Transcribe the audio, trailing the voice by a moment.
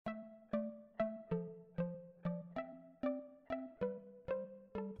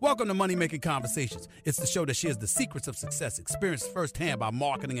Welcome to Money Making Conversations. It's the show that shares the secrets of success, experienced firsthand by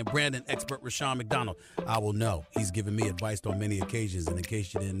marketing and branding expert Rashawn McDonald. I will know he's given me advice on many occasions, and in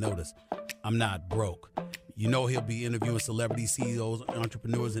case you didn't notice, I'm not broke. You know he'll be interviewing celebrity CEOs,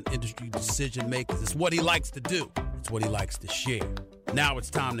 entrepreneurs, and industry decision makers. It's what he likes to do. It's what he likes to share. Now it's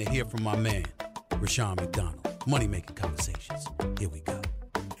time to hear from my man, Rashawn McDonald. Money Making Conversations. Here we go.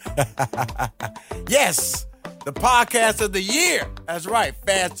 Yes, the podcast of the year. That's right,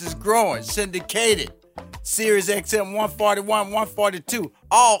 fastest growing, syndicated. Sirius XM 141, 142,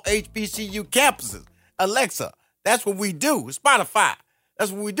 all HBCU campuses. Alexa, that's what we do. Spotify,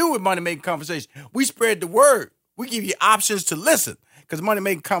 that's what we do with Money Making Conversations. We spread the word. We give you options to listen because Money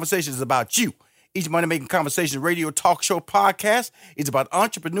Making Conversations is about you. Each Money Making Conversations radio talk show podcast is about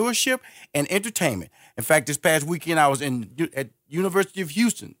entrepreneurship and entertainment. In fact, this past weekend I was at University of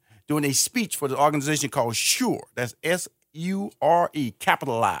Houston doing a speech for the organization called SURE. That's SURE,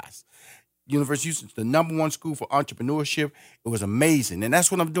 capitalized. University of Houston's the #1 school for entrepreneurship. It was amazing. And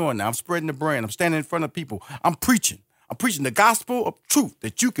that's what I'm doing now. I'm spreading the brand. I'm standing in front of people. I'm preaching. I'm preaching the gospel of truth,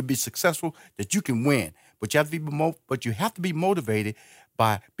 that you can be successful, that you can win. But you have to be motivated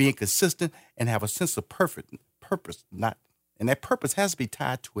by being consistent and have a sense of purpose. And that purpose has to be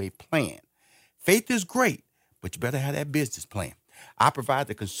tied to a plan. Faith is great, but you better have that business plan. I provide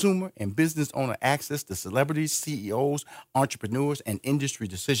the consumer and business owner access to celebrities, CEOs, entrepreneurs, and industry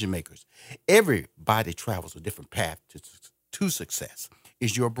decision makers. Everybody travels a different path to success.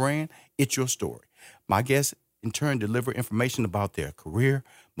 It's your brand. It's your story. My guests, in turn, deliver information about their career,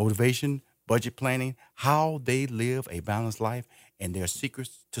 motivation, budget planning, how they live a balanced life, and their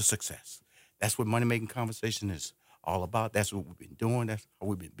secrets to success. That's what Money Making Conversation is all about. That's what we've been doing. That's how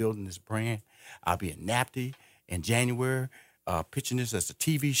we've been building this brand. I'll be in NAPTY in January, pitching this as a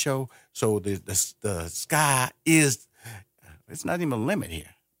TV show. So the sky is, it's not even a limit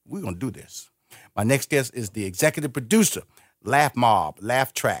here. We're going to do this. My next guest is the executive producer, Laugh Mob,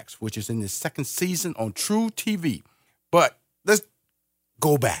 Laugh Tracks, which is in the second season on True TV. But let's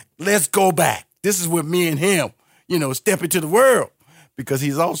go back. Let's go back. This is where me and him, step into the world, because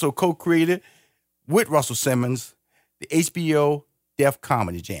he's also co-created with Russell Simmons the HBO Def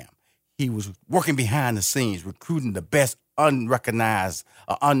Comedy Jam. He was working behind the scenes, recruiting the best unrecognized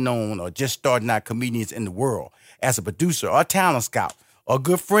or unknown or just starting out comedians in the world. As a producer or a talent scout or a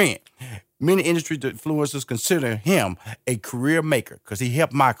good friend, many industry influencers consider him a career maker because he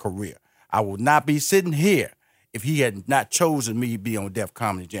helped my career. I would not be sitting here if he had not chosen me to be on Def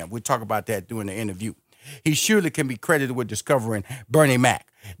Comedy Jam. We'll talk about that during the interview. He surely can be credited with discovering Bernie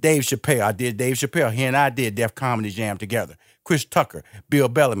Mac, Dave Chappelle. I did Dave Chappelle. He and I did Def Comedy Jam together. Chris Tucker, Bill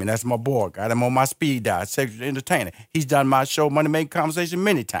Bellamy, that's my boy. Got him on my speed dial, sexual entertainer. He's done my show, Money Making Conversation,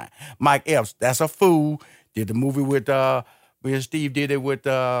 many times. Mike Epps, that's a fool. Did the movie with, me and Steve did it with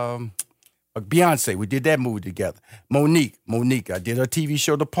Beyonce. We did that movie together. Monique, I did a TV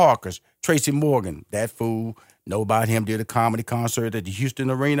show, The Parkers. Tracy Morgan, that fool. Know about him, did a comedy concert at the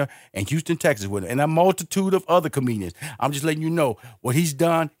Houston Arena in Houston, Texas with him, and a multitude of other comedians. I'm just letting you know what he's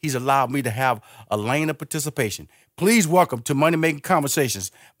done. He's allowed me to have a lane of participation. Please welcome to Money Making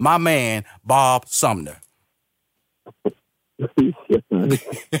Conversations, my man, Bob Sumner. Man,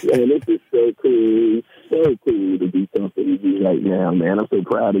 this is so cool. So cool to do something with you right now, man. I'm so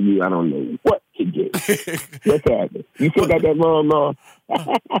proud of you. I don't know what to get. What's happening? You still got that lawnmower?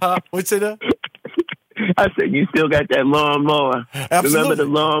 What's it? I said, you still got that lawnmower. Absolutely. Remember the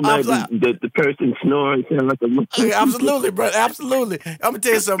lawnmower, the person snoring sound like a lawnmower? Absolutely, brother. Absolutely. I'm going to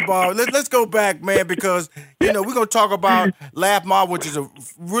tell you something, Bob. Let's go back, man, because, we're going to talk about Laugh Mob, which is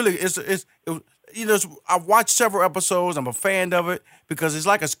I've watched several episodes. I'm a fan of it because it's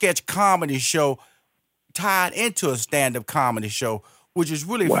like a sketch comedy show tied into a stand-up comedy show, which is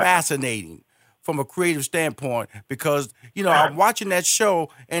really fascinating from a creative standpoint because, I'm watching that show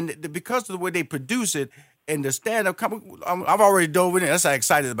and because of the way they produce it and the stand-up comedy, I've already dove in it. That's how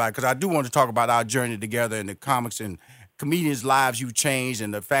excited about it because I do want to talk about our journey together and the comics and comedians' lives you changed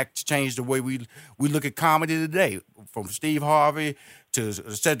and the fact to change the way we look at comedy today, from Steve Harvey to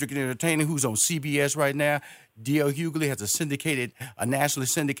Cedric the Entertainer, who's on CBS right now. D.L. Hughley has a nationally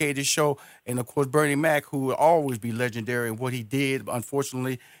syndicated show. And, of course, Bernie Mac, who will always be legendary in what he did.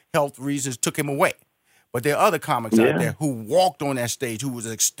 Unfortunately, health reasons took him away. But there are other comics out there who walked on that stage, who was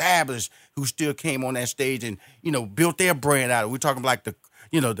established, who still came on that stage and, built their brand out. We're talking like the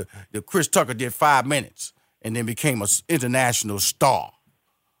Chris Tucker did 5 minutes and then became an international star.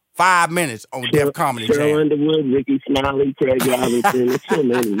 5 minutes on Def Comedy Jam. Underwood, Rikki Smiley, Craig Robinson, so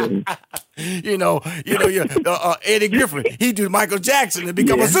many, man. Eddie Griffin, he do Michael Jackson and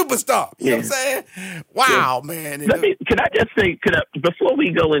become a superstar. You know what I'm saying? Wow, man. Can I just say, before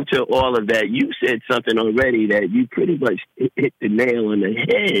we go into all of that, you said something already that you pretty much hit the nail on the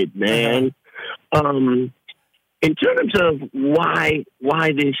head, man. In terms of why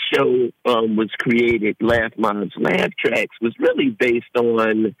this show was created, Laugh Mob's Laugh Tracks, was really based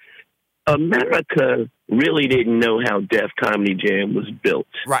on America really didn't know how Def Comedy Jam was built.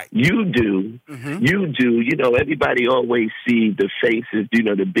 Right. You do. Mm-hmm. You do. Everybody always see the faces,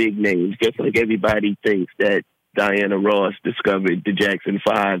 the big names, just like everybody thinks that Diana Ross discovered the Jackson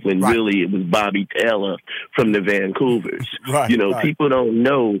 5 when really it was Bobby Taylor from the Vancouvers. People don't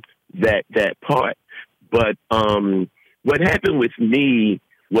know that part. But what happened with me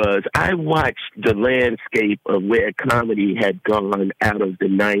was I watched the landscape of where comedy had gone out of the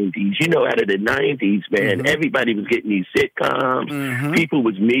 90s. Out of the 90s, man, everybody was getting these sitcoms. People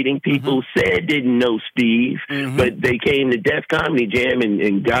was meeting people. Said didn't know Steve, but they came to Def Comedy Jam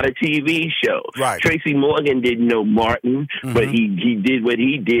and got a TV show. Right. Tracy Morgan didn't know Martin, but he did what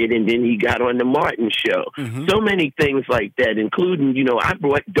he did, and then he got on the Martin show. So many things like that, including, I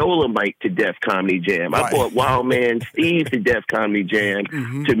brought Dolomite to Def Comedy Jam. I brought Wild Man Steve to Def Comedy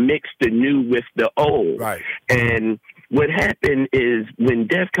Jam. To mix the new with the old. Right. And what happened is when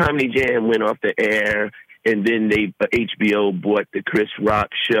Def Comedy Jam went off the air and then HBO bought the Chris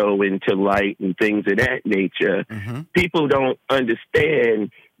Rock show into light and things of that nature, people don't understand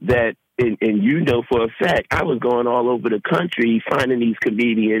that, and for a fact, I was going all over the country finding these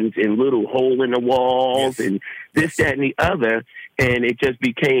comedians in little hole in the walls and this, that, and the other, and it just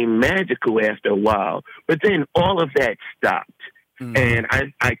became magical after a while. But then all of that stopped. And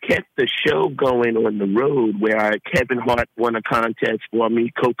I kept the show going on the road where Kevin Hart won a contest for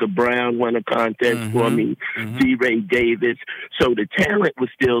me, Coca Brown won a contest for me, D. Ray Davis. So the talent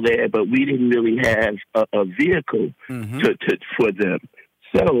was still there, but we didn't really have a vehicle for them.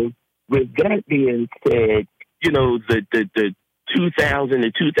 So with that being said, the 2000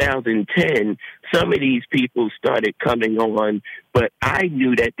 to 2010, some of these people started coming on, but I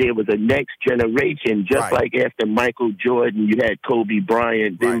knew that there was a next generation, just like after Michael Jordan, you had Kobe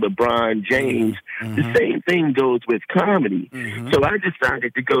Bryant, then LeBron James. The same thing goes with comedy. So I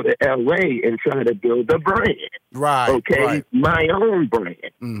decided to go to L.A. and try to build a brand. My own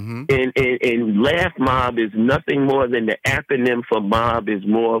brand. And Laugh Mob is nothing more than the acronym for Mob is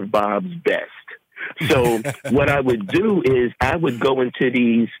more of Bob's best. So what I would do is I would go into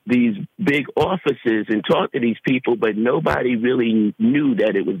these big offices and talk to these people, but nobody really knew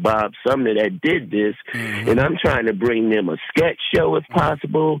that it was Bob Sumner that did this. And I'm trying to bring them a sketch show if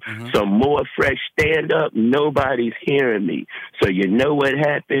possible, some more fresh stand-up. Nobody's hearing me. So you know what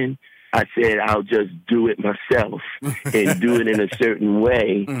happened? I said, I'll just do it myself and do it in a certain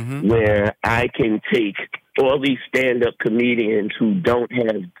way where I can take all these stand-up comedians who don't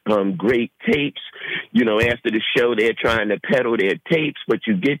have great tapes. After the show, they're trying to peddle their tapes, but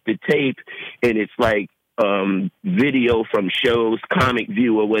you get the tape, and it's like video from shows, Comic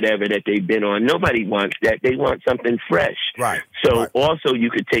View or whatever that they've been on. Nobody wants that. They want something fresh. So also you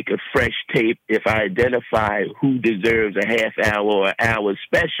could take a fresh tape if I identify who deserves a half hour or an hour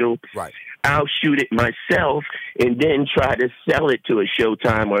special. I'll shoot it myself and then try to sell it to a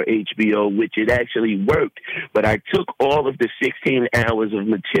Showtime or HBO, which it actually worked. But I took all of the 16 hours of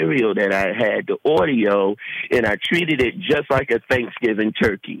material that I had, the audio, and I treated it just like a Thanksgiving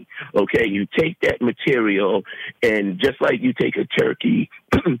turkey. Okay, you take that material, and just like you take a turkey,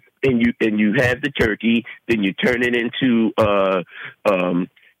 and you have the turkey, then you turn it into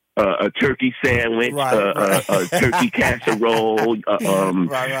a turkey sandwich, a turkey casserole.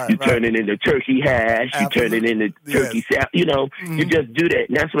 You turn it into turkey hash. You turn it into turkey salad. You just do that.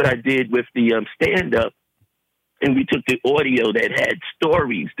 And that's what I did with the stand-up. And we took the audio that had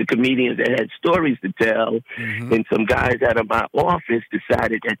stories, the comedians that had stories to tell, and some guys out of my office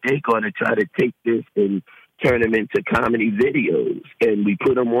decided that they're going to try to take this and turn them into comedy videos. And we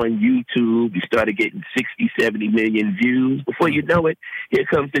put them on YouTube. We started getting 60, 70 million views. Before you know it, here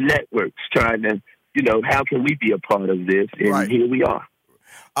comes the networks trying to, how can we be a part of this? And here we are.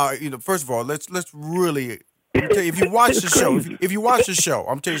 First of all, let's really, if you watch the show, if you watch the show,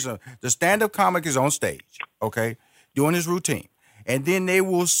 I'm telling you something, the stand-up comic is on stage, okay, doing his routine. And then they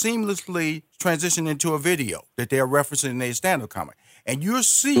will seamlessly transition into a video that they're referencing in their stand-up comic. And you'll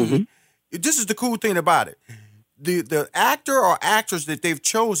see, this is the cool thing about it. The actor or actress that they've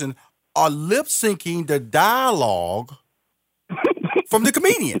chosen are lip-syncing the dialogue from the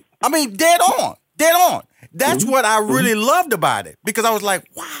comedian. I mean, dead on. That's what I really loved about it, because I was like,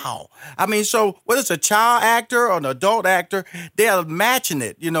 wow. I mean, so whether it's a child actor or an adult actor, they're matching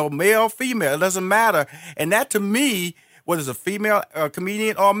it, male, female, it doesn't matter. And that, to me, whether it's a female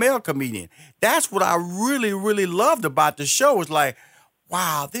comedian or a male comedian, that's what I really, really loved about the show. It's like,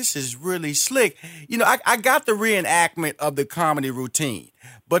 wow, this is really slick. I got the reenactment of the comedy routine,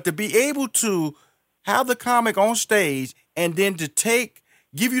 but to be able to have the comic on stage and then to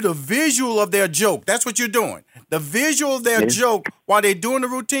give you the visual of their joke. That's what you're doing. The visual of their joke while they're doing the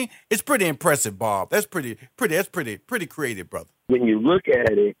routine. It's pretty impressive, Bob. That's pretty creative, brother. When you look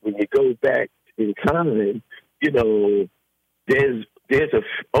at it, when you go back in time, there's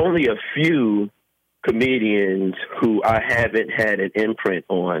only a few comedians who I haven't had an imprint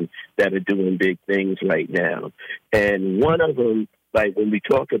on that are doing big things right now. And one of them, like when we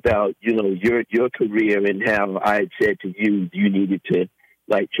talk about, your career and how I had said to you, you needed to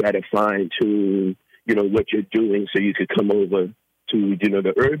try to fine tune, what you're doing so you could come over to,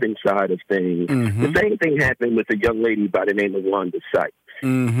 the urban side of things. Mm-hmm. The same thing happened with a young lady by the name of Wanda Sykes.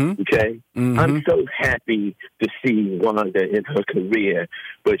 Mm-hmm. Okay? Mm-hmm. I'm so happy to see Wanda in her career,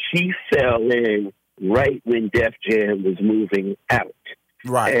 but she fell in right when Def Jam was moving out.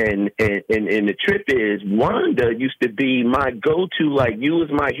 Right. And the trip is, Wanda used to be my go-to, like you was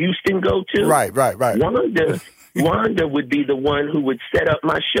my Houston go-to. Right. Wanda would be the one who would set up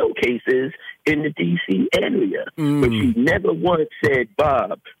my showcases in the D.C. area. But she never once said,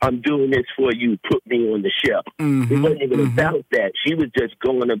 Bob, I'm doing this for you, put me on the show. Mm-hmm. It wasn't even about that. She was just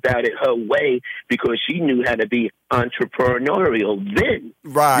going about it her way because she knew how to be entrepreneurial then.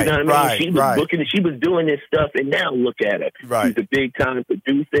 Right, you know what I mean? She was booking, she was doing this stuff, and now look at her. Right. She's a big-time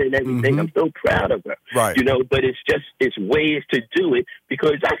producer and everything. I'm so proud of her. Right. But it's ways to do it,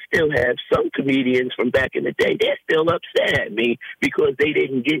 because I still have some comedians from back in the day, they're still upset at me because they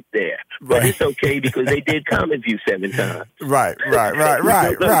didn't get there. But it's okay because they did Comic View 7 times. Right. So,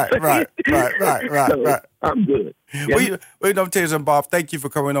 I'm good. Yeah. Well, tell you something, Bob. Thank you for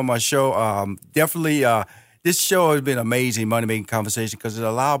coming on my show. Definitely, this show has been amazing, money-making conversation, because it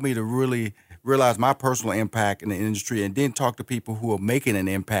allowed me to really realize my personal impact in the industry and then talk to people who are making an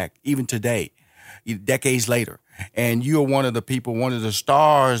impact even today, decades later. And you are one of the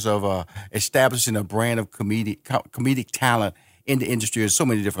stars of establishing a brand of comedic talent in the industry at so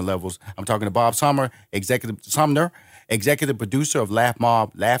many different levels. I'm talking to Bob Sumner, executive producer of Laugh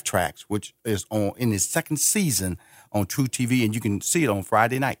Mob Laugh Tracks, which is in its second season on True TV, and you can see it on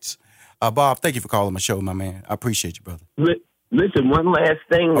Friday nights. Bob, thank you for calling my show, my man. I appreciate you, brother. Listen, one last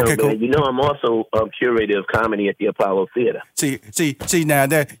thing, though, cool. Man. I'm also a curator of comedy at the Apollo Theater. See now,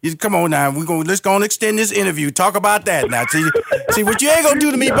 come on now. Let's go and extend this interview. Talk about that now. See what you ain't gonna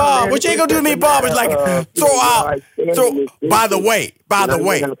do to me, Bob. Man, what you ain't gonna do to me, Bob, is like throw out. By the way.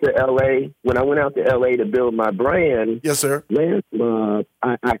 When I went out to LA to build my brand, yes, sir. I went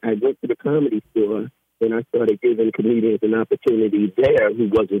to the Comedy Store. And I started giving comedians an opportunity there who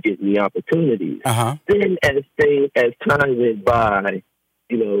wasn't getting the opportunities. Uh-huh. Then as time went by,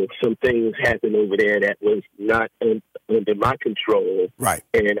 some things happened over there that was not under my control. Right.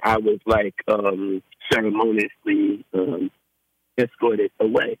 And I was ceremoniously escorted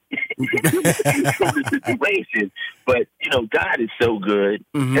away from the situation. But, God is so good.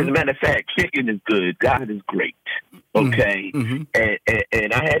 Mm-hmm. As a matter of fact, chicken is good. God is great. Okay. Mm-hmm.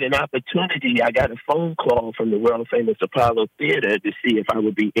 And I had an opportunity. I got a phone call from the world famous Apollo Theater to see if I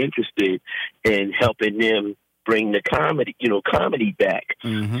would be interested in helping them bring the comedy back.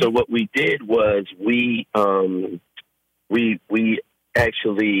 Mm-hmm. So what we did was we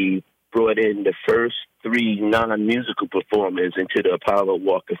actually brought in the first 3 non-musical performers into the Apollo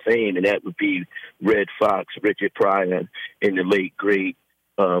Walk of Fame, and that would be Red Fox, Richard Pryor, and the late, great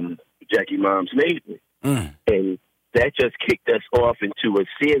Jackie Moms Mason. And that just kicked us off into a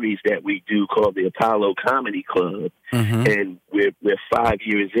series that we do called the Apollo Comedy Club. Mm-hmm. And we're 5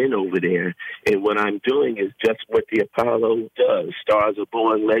 years in over there. And what I'm doing is just what the Apollo does. Stars are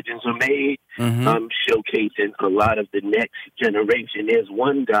born, legends are made. Mm-hmm. I'm showcasing a lot of the next generation. There's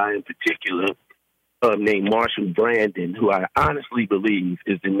one guy in particular named Marshall Brandon, who I honestly believe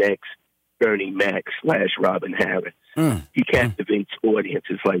is the next Bernie Mac / Robin Harris. He captivates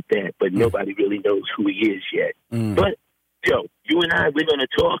audiences like that, but nobody really knows who he is yet. But you and I, we're gonna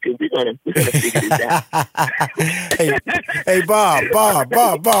talk and we're gonna figure this out. hey, Bob.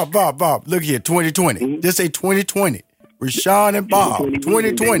 Look here, 2020. Mm-hmm. Just say 2020. Rashawn and Bob,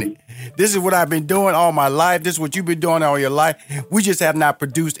 2020. This is what I've been doing all my life. This is what you've been doing all your life. We just have not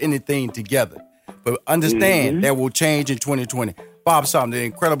produced anything together. But understand that will change in 2020. Bob Sumner, the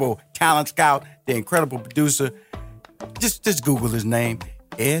incredible talent scout, the incredible producer. Just Google his name.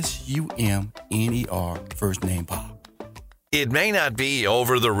 Sumner, first name Bob. It may not be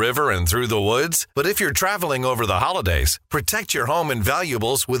over the river and through the woods, but if you're traveling over the holidays, protect your home and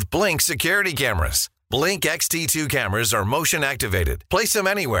valuables with Blink security cameras. Blink XT2 cameras are motion activated. Place them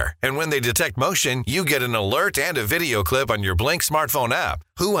anywhere, and when they detect motion, you get an alert and a video clip on your Blink smartphone app.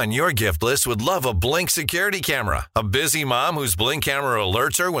 Who on your gift list would love a Blink security camera? A busy mom whose Blink camera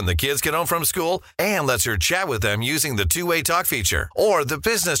alerts her when the kids get home from school and lets her chat with them using the two-way talk feature. Or the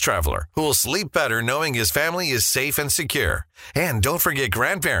business traveler who will sleep better knowing his family is safe and secure. And don't forget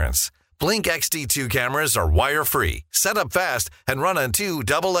grandparents. Blink XT2 cameras are wire-free, set up fast, and run on 2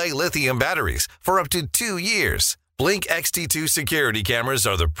 AA lithium batteries for up to 2 years. Blink XT2 security cameras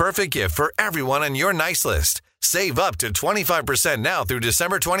are the perfect gift for everyone on your nice list. Save up to 25% now through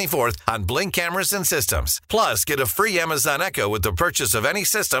December 24th on Blink cameras and systems. Plus, get a free Amazon Echo with the purchase of any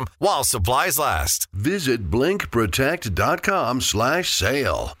system while supplies last. Visit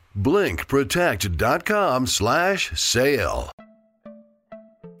blinkprotect.com/sale. blinkprotect.com/sale.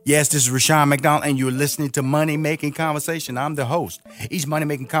 Yes, this is Rushion McDonald, and you're listening to Money Making Conversation. I'm the host. Each Money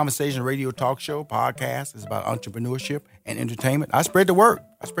Making Conversation radio talk show, podcast is about entrepreneurship and entertainment. I spread the word.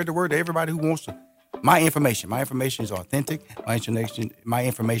 I spread the word to everybody who wants to. My information is authentic. My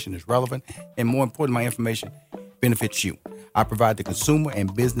information is relevant. And more important, my information benefits you. I provide the consumer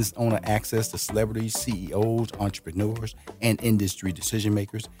and business owner access to celebrities, CEOs, entrepreneurs, and industry decision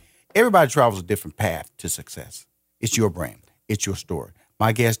makers. Everybody travels a different path to success. It's your brand. It's your story.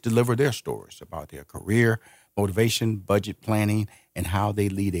 My guests deliver their stories about their career, motivation, budget planning, and how they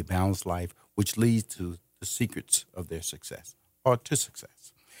lead a balanced life, which leads to the secrets of their success or to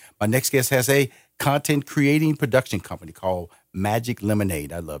success. My next guest has a content creating production company called Magic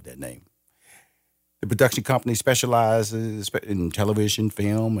Lemonade. I love that name. The production company specializes in television,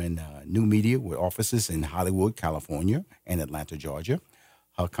 film, and new media with offices in Hollywood, California, and Atlanta, Georgia.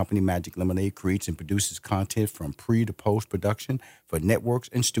 Her company, Magic Lemonade, creates and produces content from pre to post production for networks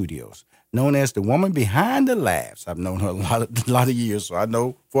and studios. Known as the woman behind the laughs. I've known her a lot of years, so I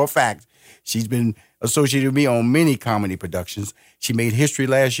know for a fact she's been associated with me on many comedy productions. She made history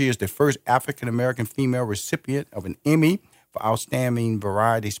last year as the first African-American female recipient of an Emmy for Outstanding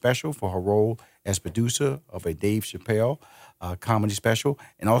Variety Special for her role as producer of a Dave Chappelle comedy special,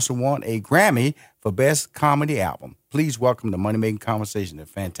 and also won a Grammy for Best Comedy Album. Please welcome the Money Making Conversation, the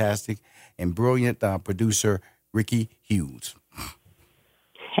fantastic and brilliant producer, Rikki Hughes.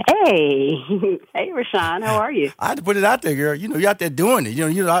 Hey, Rushion, how are you? I had to put it out there, girl. You know, you're out there doing it. You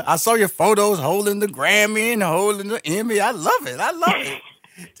know, I saw your photos holding the Grammy and holding the Emmy. I love it.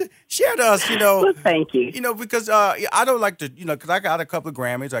 Share to us, Well, thank you. Because I don't like to, because I got a couple of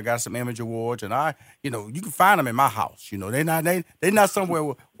Grammys, I got some Image Awards, and you can find them in my house. They're not somewhere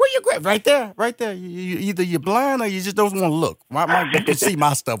where you grab right there. Either you're blind or you just don't want to look. You can see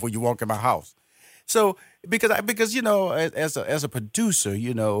my stuff when you walk in my house. So because as a producer,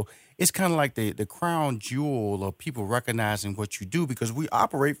 it's kind of like the crown jewel of people recognizing what you do because we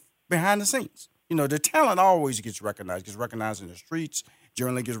operate behind the scenes. The talent always gets recognized in the streets.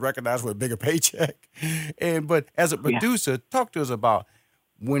 Generally gets recognized with a bigger paycheck. But as a producer, talk to us about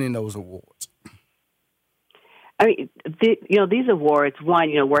winning those awards. I mean, these awards,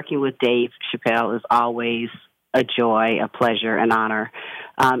 one, working with Dave Chappelle is always a joy, a pleasure, an honor.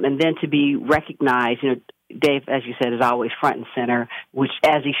 And then to be recognized, Dave, as you said, is always front and center, which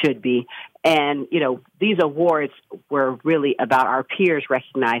as he should be. And, these awards were really about our peers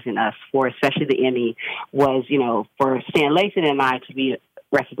recognizing us for, especially the Emmy, was, for Stan Lathan and I to be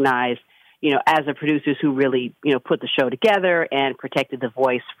recognized, as the producers who really, put the show together and protected the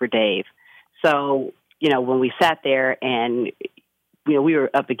voice for Dave. So, when we sat there and, we were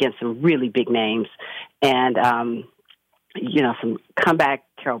up against some really big names and, some comeback,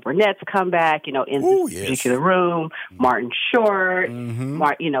 Carol Burnett's comeback, in this particular room, Martin Short,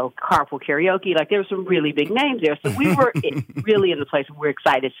 Carpool Karaoke. Like, there were some really big names there. So we were really in the place where we're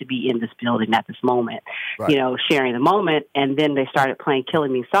excited to be in this building at this moment, right. Sharing the moment. And then they started playing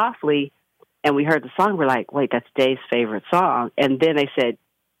Killing Me Softly, and we heard the song. We're like, wait, that's Dave's favorite song. And then they said,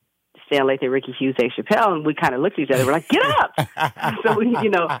 Stan Lathan, Rikki Hughes, Dave Chappelle, and we kind of looked at each other. We're like, get up! So we,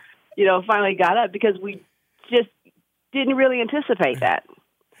 finally got up because we just didn't really anticipate that.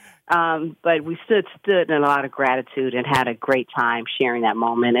 But we stood in a lot of gratitude and had a great time sharing that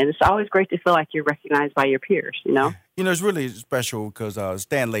moment. And it's always great to feel like you're recognized by your peers, it's really special because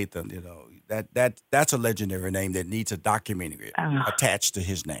Stan Lathan, that's a legendary name that needs a documentary attached to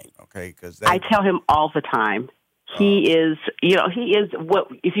his name, okay? I tell him all the time. He is what,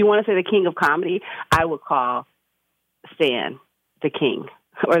 if you want to say the king of comedy, I would call Stan the king.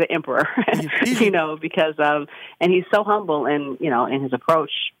 or the emperor, because and he's so humble and in his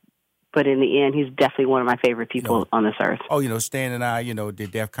approach. But in the end, he's definitely one of my favorite people on this earth. Oh, Stan and I,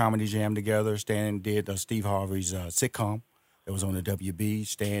 did Def Comedy Jam together. Stan did Steve Harvey's sitcom that was on the WB.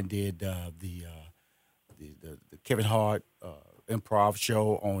 Stan did the Kevin Hart improv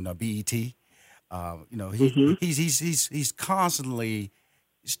show on BET. He's constantly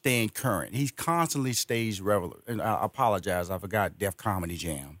staying current. He constantly stays relevant. And I apologize, I forgot Def Comedy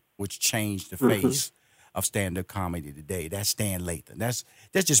Jam, which changed the face of stand-up comedy today. That's Stan Lathan. That's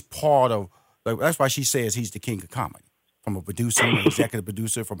just part of. That's why she says he's the king of comedy, from a producer, an executive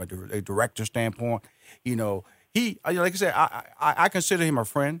producer, from a director standpoint. He, like I said, I consider him a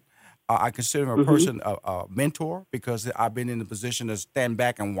friend. I consider him a person, a mentor, because I've been in the position to stand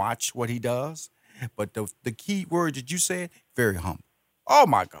back and watch what he does. But the key word that you said, very humble. Oh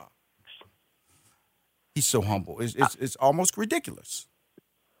my God, he's so humble. It's almost ridiculous.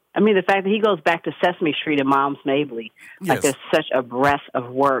 I mean, the fact that he goes back to Sesame Street and Mom's Mabley, like there's such a breadth of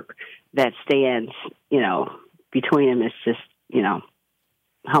work that stands, between them. It's just,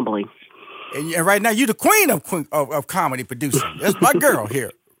 humbling. And right now, you're the queen of comedy producing. That's my girl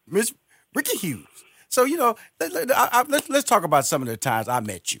here, Miss Rikki Hughes. So, let's talk about some of the times I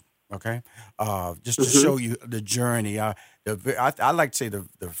met you, okay? Just to show you the journey. I like to say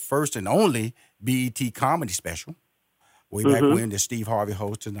the first and only BET comedy special. Way back when the Steve Harvey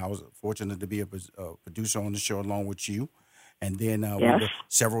hosted, I was fortunate to be a producer on the show along with you. And then we were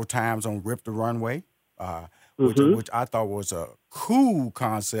several times on Rip the Runway, which I thought was a cool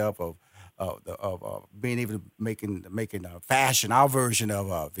concept of being able to making fashion, our version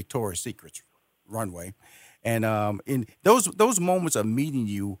of Victoria's Secret's runway. And in those moments of meeting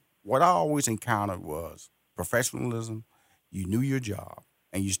you, what I always encountered was professionalism. You knew your job,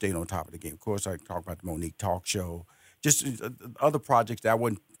 and you stayed on top of the game. Of course, I talked about the Monique Talk Show. Just other projects that I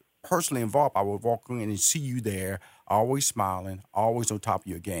wasn't personally involved, I would walk in and see you there, always smiling, always on top of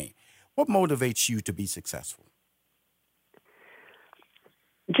your game. What motivates you to be successful?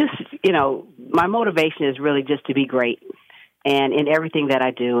 Just, my motivation is really just to be great. And in everything that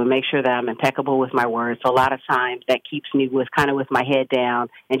I do, and make sure that I'm impeccable with my words. So a lot of times that keeps me with my head down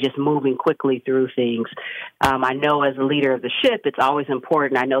and just moving quickly through things. I know as a leader of the ship, it's always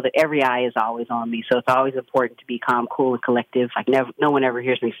important. I know that every eye is always on me, so it's always important to be calm, cool, and collective. Like no one ever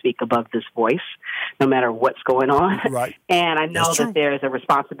hears me speak above this voice, no matter what's going on. Right. And I know that there is a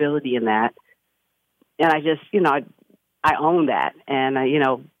responsibility in that. And I just, I own that. And,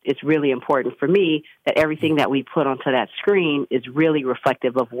 it's really important for me that everything that we put onto that screen is really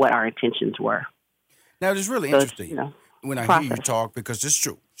reflective of what our intentions were. Now, it's really interesting when I hear you talk, because it's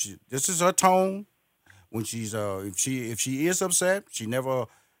true. This is her tone. When she's, if she is upset, she never,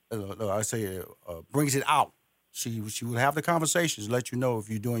 brings it out. She will have the conversations, let you know if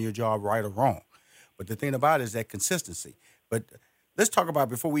you're doing your job right or wrong. But the thing about it is that consistency. But let's talk about,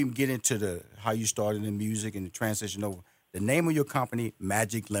 before we even get into how you started in music and the transition over, the name of your company,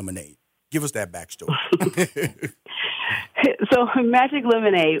 Magic Lemonade. Give us that backstory. So, Magic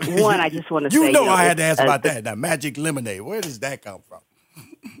Lemonade, I just want to say... I had to ask about that. Now, Magic Lemonade, where does that come from?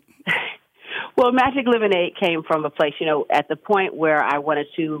 Well, Magic Lemonade came from a place, at the point where I wanted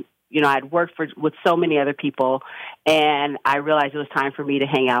to, I'd worked with so many other people, and I realized it was time for me to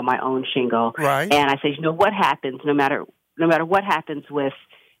hang out my own shingle. Right. And I said, what happens, no matter what happens with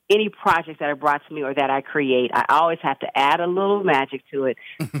any project that are brought to me or that I create, I always have to add a little magic to it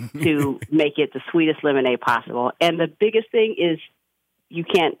to make it the sweetest lemonade possible. And the biggest thing is you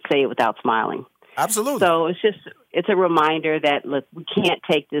can't say it without smiling. Absolutely. So it's a reminder that, look, we can't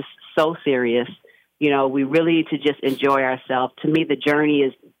take this so serious. We really need to just enjoy ourselves. To me, the journey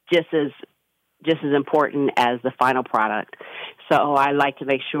is just as important as the final product. So I like to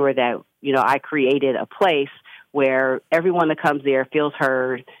make sure that, I created a place where everyone that comes there feels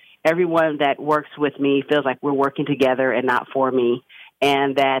heard. Everyone that works with me feels like we're working together and not for me,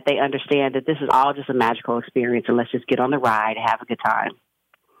 and that they understand that this is all just a magical experience, and let's just get on the ride and have a good time.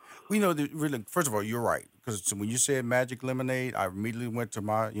 Well, really, first of all, you're right, because when you said Magic Lemonade, I immediately went to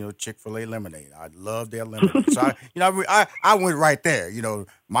my, Chick-fil-A lemonade. I love their lemonade. So, I went right there,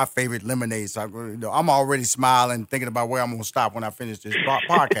 my favorite lemonade. So, I'm already smiling, thinking about where I'm going to stop when I finish this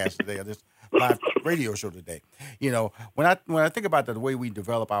podcast today, or this live radio show today. When I think about the way we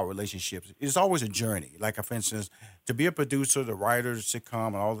develop our relationships, it's always a journey. Like, for instance, to be a producer, the writer, the sitcom,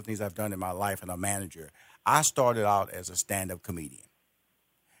 and all the things I've done in my life, and a manager, I started out as a stand-up comedian.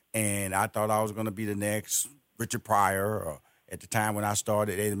 And I thought I was going to be the next Richard Pryor. Or at the time when I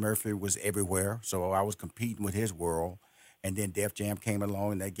started, Eddie Murphy was everywhere, so I was competing with his world. And then Def Jam came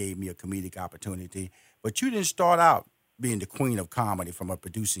along, and that gave me a comedic opportunity. But you didn't start out being the queen of comedy from a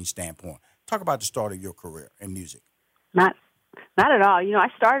producing standpoint. Talk about the start of your career in music. Not at all. I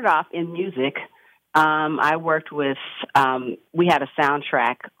started off in music. I worked with, we had a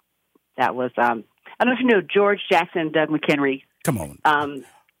soundtrack that was, I don't know if you know George Jackson and Doug McHenry. Come on.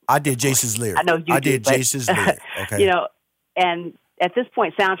 I did Jason's lyrics. I know you did, Jason's lyrics. Okay. And at this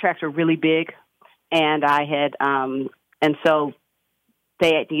point, soundtracks were really big. And I had, and so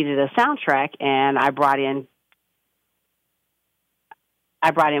they needed a soundtrack, and I brought in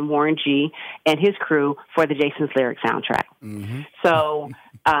Warren G. and his crew for the Jason's Lyric soundtrack. Mm-hmm. So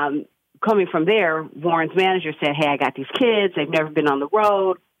coming from there, Warren's manager said, hey, I got these kids. They've never been on the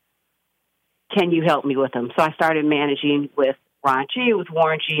road. Can you help me with them? So I started managing with Ron G, with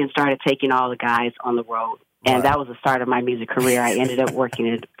Warren G, and started taking all the guys on the road. And that was the start of my music career. I ended up working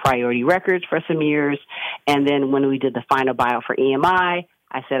at Priority Records for some years. And then when we did the final buyout for EMI,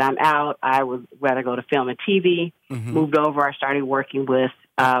 I said, I'm out. I would rather go to film and TV. Mm-hmm. Moved over. I started working with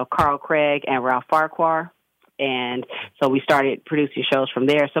Carl Craig and Ralph Farquhar. And so we started producing shows from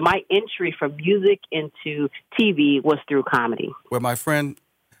there. So my entry from music into TV was through comedy. Well, my friend,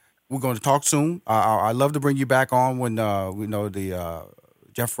 we're going to talk soon. I'd love to bring you back on when the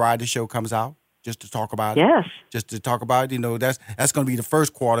Jeff Friday show comes out. Just to talk about it. Yes. Just to talk about it. That's going to be the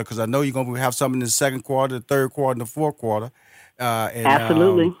first quarter because I know you're going to have something in the second quarter, the third quarter, and the fourth quarter.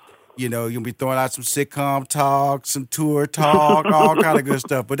 Absolutely. You're going to be throwing out some sitcom talk, some tour talk, all kind of good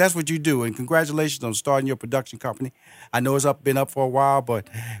stuff. But that's what you do. And congratulations on starting your production company. I know it's been up for a while, but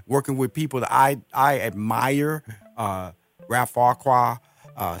working with people that I admire, Ralph Farquhar,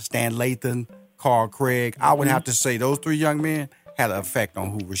 Stan Lathan, Carl Craig, I would have to say those three young men had an effect on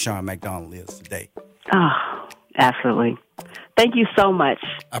who Rushion McDonald is today. Oh, absolutely. Thank you so much.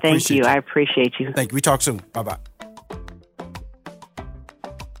 Thank you. I appreciate you. Thank you. We talk soon. Bye-bye.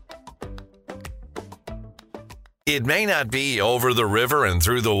 It may not be over the river and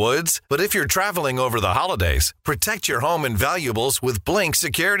through the woods, but if you're traveling over the holidays, protect your home and valuables with Blink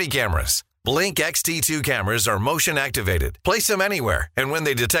security cameras. Blink XT2 cameras are motion activated. Place them anywhere, and when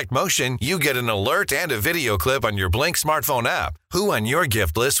they detect motion, you get an alert and a video clip on your Blink smartphone app. Who on your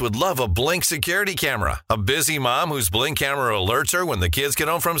gift list would love a Blink security camera? A busy mom whose Blink camera alerts her when the kids get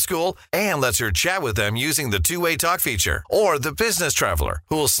home from school and lets her chat with them using the two-way talk feature. Or the business traveler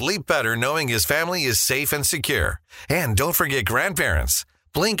who will sleep better knowing his family is safe and secure. And don't forget grandparents.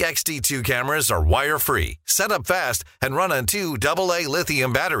 Blink XT2 cameras are wire-free, set up fast, and run on 2 AA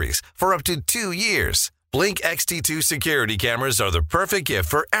lithium batteries for up to 2 years. Blink XT2 security cameras are the perfect gift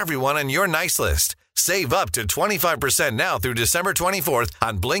for everyone on your nice list. Save up to 25% now through December 24th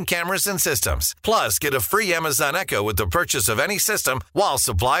on Blink cameras and systems. Plus, get a free Amazon Echo with the purchase of any system while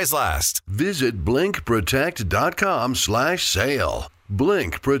supplies last. Visit blinkprotect.com/sale.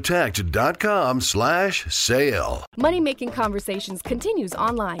 blinkprotect.com/sale. Money-Making Conversations continues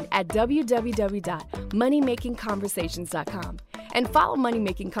online at www.moneymakingconversations.com and follow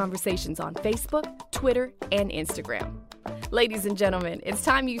Money-Making Conversations on Facebook, Twitter, and Instagram. Ladies and gentlemen, it's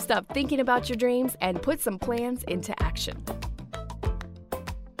time you stop thinking about your dreams and put some plans into action.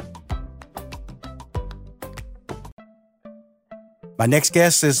 My next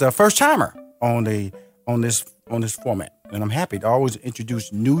guest is a first timer on this format. And I'm happy to always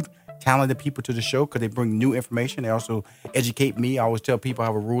introduce new talented people to the show because they bring new information. They also educate me. I always tell people I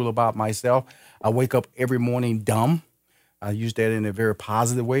have a rule about myself. I wake up every morning dumb. I use that in a very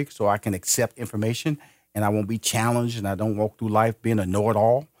positive way so I can accept information and I won't be challenged and I don't walk through life being a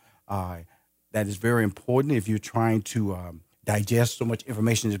know-it-all. That is very important if you're trying to digest so much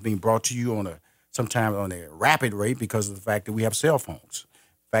information that's being brought to you sometimes on a rapid rate because of the fact that we have cell phones.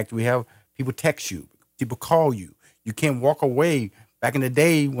 The fact that we have people text you, people call you. You can't walk away. Back in the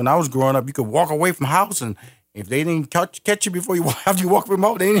day when I was growing up, you could walk away from the house, and if they didn't catch you before after you walk from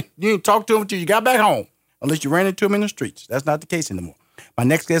home, you didn't talk to them until you got back home, unless you ran into them in the streets. That's not the case anymore. My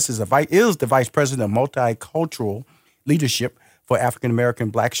next guest is the Vice President of Multicultural Leadership for African American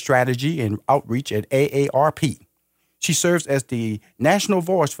Black Strategy and Outreach at AARP. She serves as the national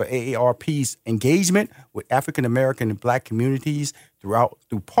voice for AARP's engagement with African American and Black communities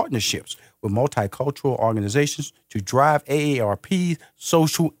through partnerships with multicultural organizations to drive AARP's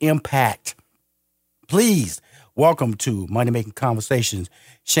social impact. Please welcome to Money Making Conversations,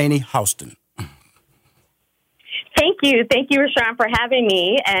 Shani Hosten. Thank you, Rushion, for having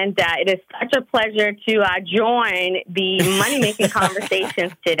me. And it is such a pleasure to join the money-making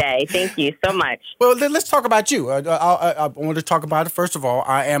conversations today. Thank you so much. Well, let's talk about you. I want to talk about it. First of all,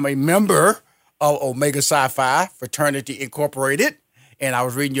 I am a member of Omega Psi Phi Fraternity Incorporated, and I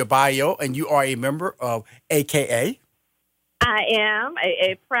was reading your bio, and you are a member of AKA. I am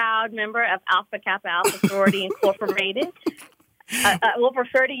a proud member of Alpha Kappa Alpha Sorority Incorporated. Well, for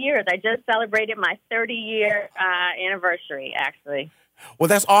 30 years. I just celebrated my 30-year anniversary, actually. Well,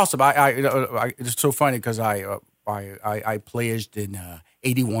 that's awesome. It's so funny because I pledged in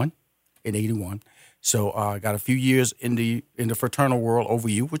 81. So I got a few years in the fraternal world over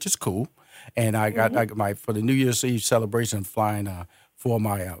you, which is cool. And I got for the New Year's Eve celebration, flying for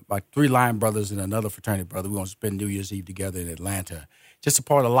my 3 line brothers and another fraternity brother. We're going to spend New Year's Eve together in Atlanta. Just a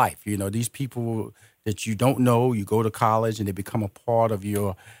part of life. You know, these people that you don't know, you go to college and they become a part of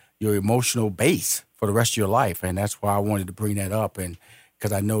your emotional base for the rest of your life. And that's why I wanted to bring that up, and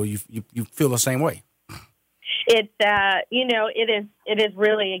because I know you feel the same way. It's it is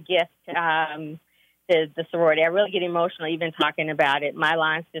really a gift. The sorority. I really get emotional even talking about it. My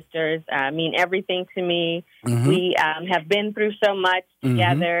line sisters mean everything to me. Mm-hmm. We have been through so much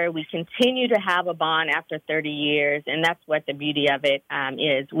together. Mm-hmm. We continue to have a bond after 30 years, and that's what the beauty of it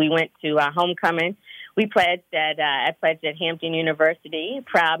is. We went to homecoming. I pledged at Hampton University,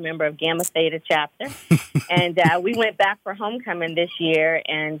 proud member of Gamma Theta chapter, and we went back for homecoming this year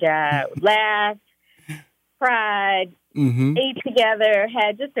and laughed, cried, ate together,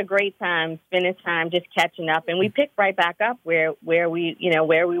 had just a great time, spending time just catching up, and we picked right back up where we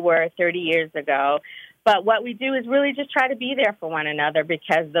were 30 years ago. But what we do is really just try to be there for one another,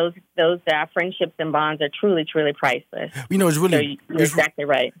 because those friendships and bonds are truly, truly priceless. You know, you're exactly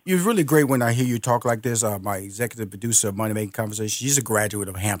right. It's really great when I hear you talk like this. My executive producer of Money Making Conversation, she's a graduate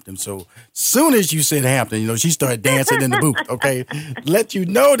of Hampton. So soon as you said Hampton, she started dancing in the booth, okay? Let you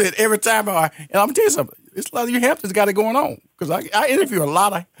know that every time and I'm going to tell you something, it's a lot of you Hamptons got it going on, because I interview a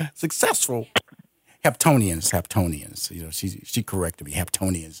lot of successful Heptonians. She corrected me.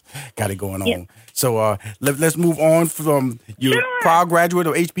 Heptonians got it going on. Yeah. So let's move on from your proud graduate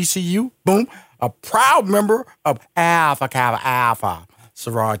of HBCU. Boom, a proud member of Alpha Kappa Alpha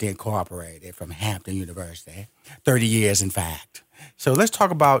Sorority Incorporated from Hampton University. 30 years, in fact. So let's talk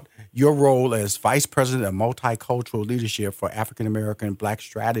about your role as Vice President of Multicultural Leadership for African American Black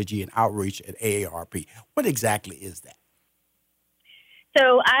Strategy and Outreach at AARP. What exactly is that?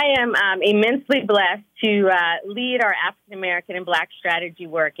 So I am immensely blessed to lead our African American and Black strategy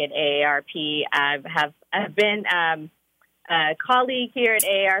work at AARP. I've been a colleague here at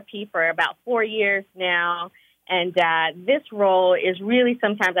AARP for about 4 years now, and this role is really,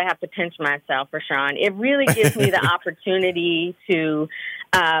 sometimes I have to pinch myself, Rashawn. It really gives me the opportunity to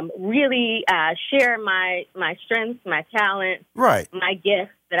really share my strengths, my talents, my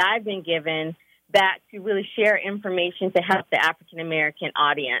gifts that I've been given, back to really share information to help the African-American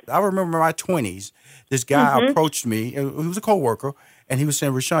audience. I remember in my 20s, this guy approached me, he was a coworker, and he was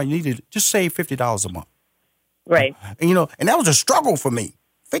saying, Rashawn, you need to just save $50 a month. Right. And, and that was a struggle for me.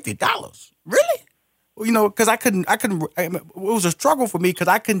 $50? Really? Well, because it was a struggle for me because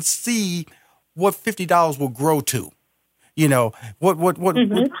I couldn't see what $50 will grow to. What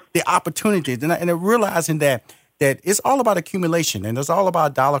the opportunities, and realizing that it's all about accumulation, and it's all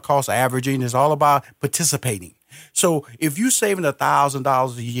about dollar cost averaging. It's all about participating. So if you're saving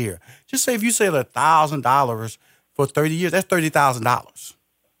 $1,000 a year, just say if you save $1,000 for 30 years, that's $30,000.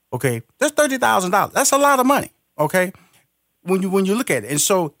 Okay, that's $30,000. That's a lot of money. Okay, when you look at it, and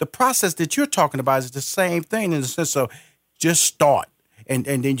so the process that you're talking about is the same thing in the sense of just start, and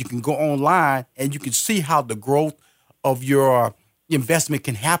then you can go online and you can see how the growth of your investment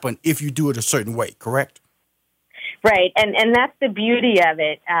can happen if you do it a certain way. Correct? Right, and that's the beauty of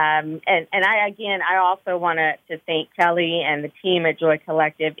it. And I also want to thank Kelly and the team at Joy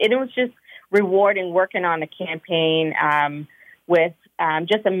Collective. It was just rewarding working on the campaign with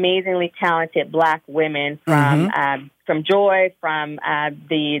just amazingly talented Black women from Joy, from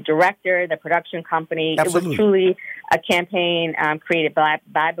the director, the production company. Absolutely. It was truly a campaign created by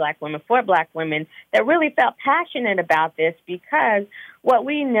Black women for Black women that really felt passionate about this, because what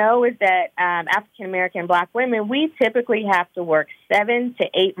we know is that African-American Black women, we typically have to work 7 to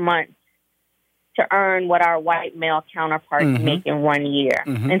 8 months to earn what our white male counterparts make in 1 year.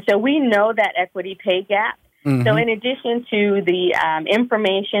 And so we know that equity pay gap. So in addition to the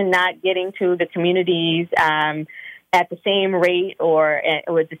information not getting to the communities at the same rate or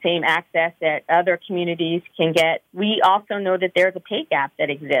with the same access that other communities can get, we also know that there's a pay gap that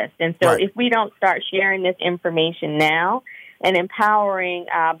exists. And so if we don't start sharing this information now and empowering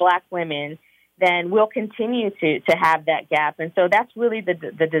Black women, then we'll continue to have that gap. And so that's really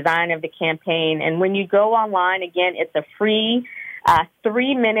the design of the campaign. And when you go online, again, it's a free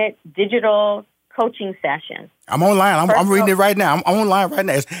 3-minute digital coaching session. I'm online. I'm reading it right now. I'm online right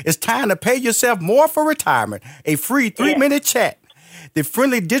now. It's time to pay yourself more for retirement. A free 3-minute chat The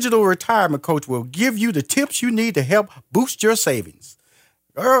friendly digital retirement coach will give you the tips you need to help boost your savings.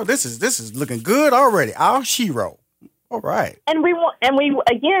 Girl, this is looking good already. Our Shiro. All right. And we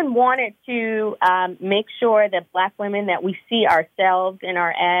again wanted to make sure that Black women, that we see ourselves in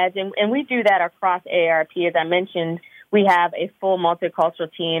our ads, and we do that across AARP. As I mentioned, we have a full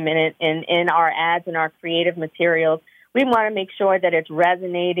multicultural team in our ads and our creative materials. We want to make sure that it's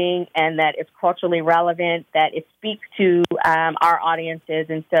resonating and that it's culturally relevant, that it speaks to our audiences.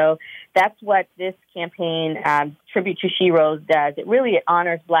 And so that's what this campaign, Tribute to Sheroes, does. It really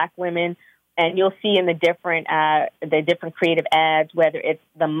honors Black women. And you'll see in the different creative ads, whether it's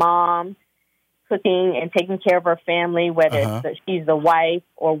the mom cooking and taking care of her family, whether she's the wife,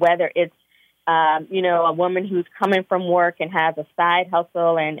 or whether it's a woman who's coming from work and has a side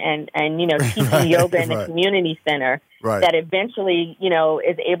hustle and teaching yoga in a community center that eventually,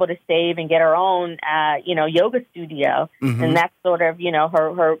 is able to save and get her own, yoga studio. And that's sort of,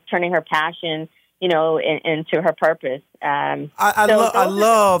 her turning her passion, into her purpose. I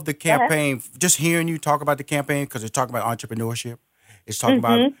love the campaign. Just hearing you talk about the campaign, because it's talking about entrepreneurship. It's talking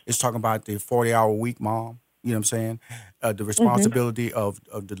about the 40-hour week mom. You know what I'm saying? The responsibility of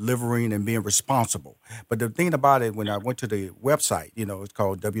delivering and being responsible. But the thing about it, when I went to the website, it's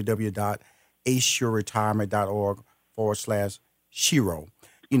called www.aceyourretirement.org/Shiro.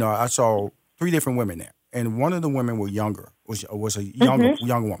 I saw 3 different women there. And one of the women were younger, was a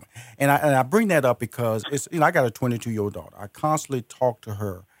young woman. And I bring that up because it's, I got a 22-year-old daughter. I constantly talk to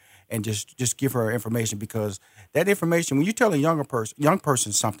her and just give her information, because that information, when you tell a young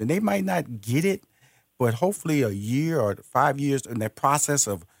person something, they might not get it, but hopefully a year or 5 years in that process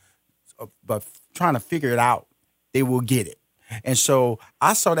of trying to figure it out, they will get it. And so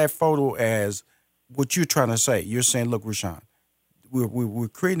I saw that photo as what you're trying to say. You're saying, look, Rushion, we're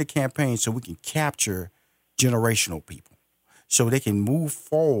creating a campaign so we can capture generational people, so they can move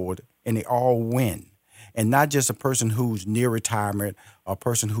forward and they all win. And not just a person who's near retirement or a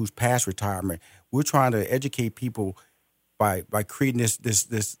person who's past retirement. We're trying to educate people by creating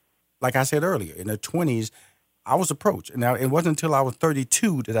this. Like I said earlier, in the 20s, I was approached. Now, it wasn't until I was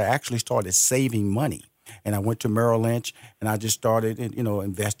 32 that I actually started saving money. And I went to Merrill Lynch, and I just started,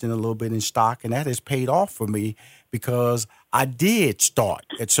 investing a little bit in stock. And that has paid off for me, because I did start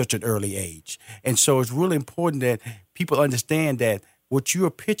at such an early age. And so it's really important that people understand that what you're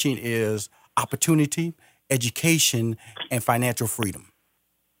pitching is opportunity, education, and financial freedom.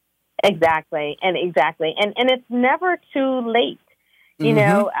 Exactly. And it's never too late. And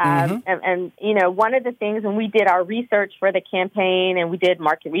one of the things when we did our research for the campaign, and we did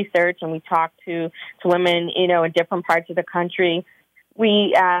market research, and we talked to women, in different parts of the country,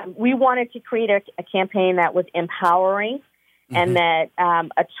 we wanted to create a campaign that was empowering and that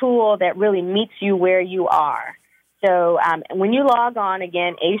a tool that really meets you where you are. So when you log on,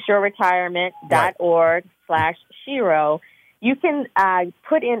 again, aceyourretirement.org/Shiro, you can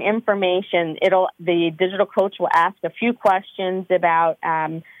put in information. The digital coach will ask a few questions about,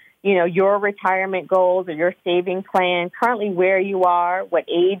 your retirement goals or your saving plan, currently where you are, what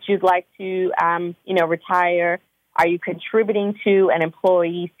age you'd like to, retire. Are you contributing to an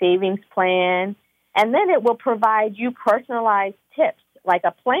employee savings plan? And then it will provide you personalized tips, like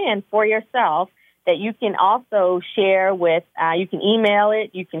a plan for yourself that you can also share with, you can email it,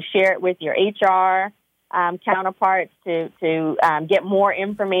 you can share it with your HR counterparts to get more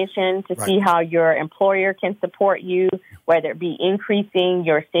information to see how your employer can support you, whether it be increasing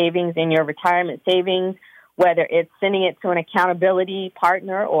your savings in your retirement savings, whether it's sending it to an accountability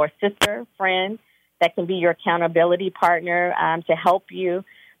partner or sister, friend that can be your accountability partner to help you.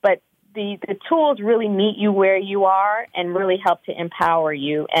 But the tools really meet you where you are and really help to empower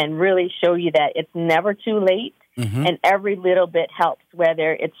you and really show you that it's never too late. And every little bit helps,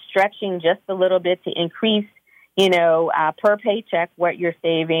 whether it's stretching just a little bit to increase, per paycheck what you're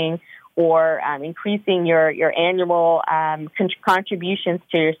saving, or increasing your annual contributions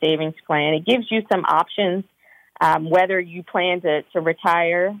to your savings plan. It gives you some options, whether you plan to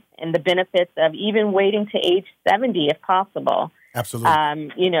retire, and the benefits of even waiting to age 70 if possible. Absolutely.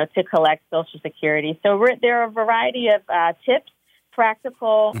 To collect Social Security. So there are a variety of tips,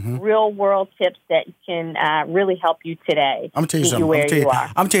 practical, real-world tips that can really help you today. I'm going to tell you something. I'm going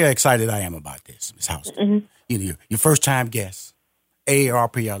to tell you how excited I am about this, Ms. Hosten. Your first-time guest,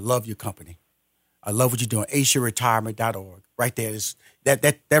 AARP, I love your company. I love what you're doing. aceyourretirement.org. Right there is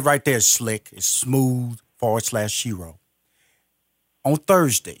that right there is slick. It's smooth /Shiro. On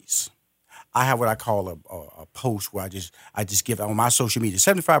Thursdays, I have what I call a post where I just give on my social media.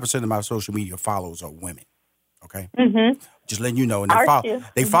 75% of my social media followers are women. Okay? Just letting you know. And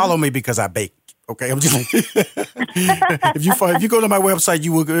they follow me because I bake. Okay, I'm just if you go to my website,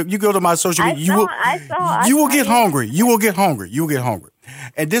 you go to my social media, you will get hungry. You will get hungry. You will get hungry.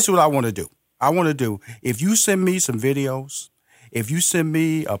 And this is what I want to do. If you send me some videos, if you send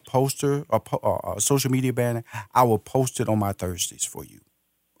me a poster, a social media banner, I will post it on my Thursdays for you.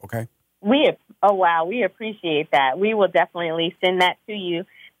 Okay? We appreciate that. We will definitely send that to you.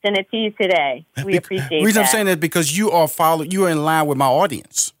 Send it to you today. We appreciate that. The reason I'm saying that is because you are in line with my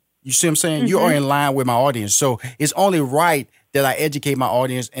audience. You see what I'm saying? Mm-hmm. You are in line with my audience. So it's only right that I educate my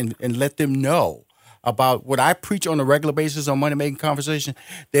audience and let them know about what I preach on a regular basis on Money Making Conversation.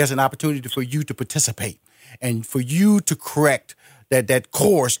 There's an opportunity for you to participate and for you to correct that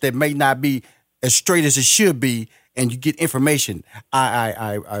course that may not be as straight as it should be, and you get information.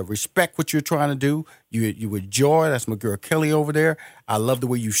 I respect what you're trying to do. You with joy. That's my girl Kelly over there. I love the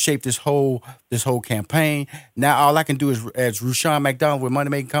way you shaped this whole campaign. Now all I can do is, as Rushion McDonald with Money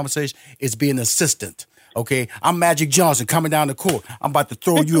Making Conversation, is be an assistant. Okay, I'm Magic Johnson coming down the court. I'm about to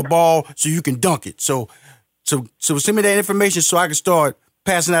throw you a ball so you can dunk it. So send me that information so I can start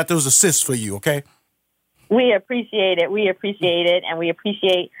passing out those assists for you. Okay. We appreciate it. And we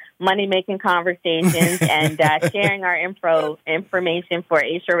appreciate Money Making Conversations and sharing our information for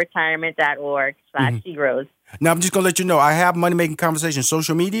ASureRetirement.org/Shegrows. Now, I'm just going to let you know, I have Money Making Conversations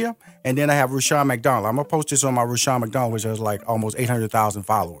social media, and then I have Rushion McDonald. I'm going to post this on my Rushion McDonald, which has like almost 800,000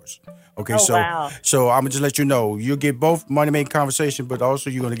 followers. Okay, wow. So I'm going to just let you know, you'll get both Money Making Conversation, but also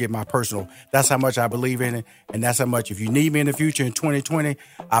you're going to get my personal. That's how much I believe in it, and that's how much, if you need me in the future in 2020,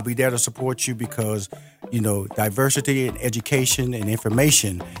 I'll be there to support you because, diversity and education and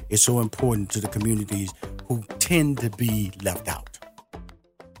information is so important to the communities who tend to be left out.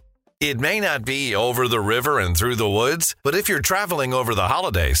 It may not be over the river and through the woods, but if you're traveling over the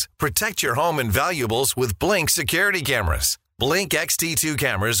holidays, protect your home and valuables with Blink security cameras. Blink XT2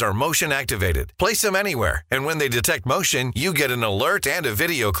 cameras are motion activated. Place them anywhere, and when they detect motion, you get an alert and a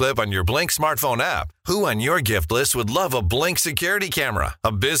video clip on your Blink smartphone app. Who on your gift list would love a Blink security camera?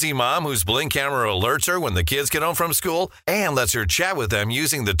 A busy mom whose Blink camera alerts her when the kids get home from school and lets her chat with them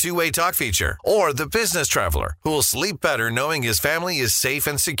using the two-way talk feature. Or the business traveler who will sleep better knowing his family is safe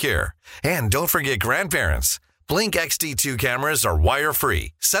and secure. And don't forget grandparents. Blink XT2 cameras are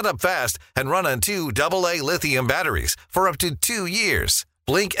wire-free, set up fast, and run on 2 AA lithium batteries for up to 2 years.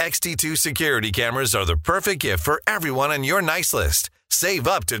 Blink XT2 security cameras are the perfect gift for everyone on your nice list. Save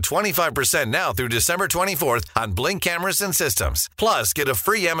up to 25% now through December 24th on Blink cameras and systems. Plus, get a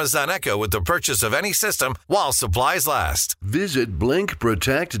free Amazon Echo with the purchase of any system while supplies last. Visit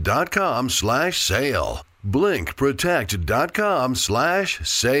blinkprotect.com/sale.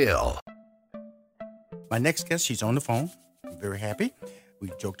 blinkprotect.com/sale. My next guest, she's on the phone. I'm very happy.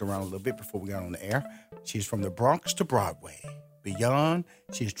 We joked around a little bit before we got on the air. She's from the Bronx to Broadway. Beyond,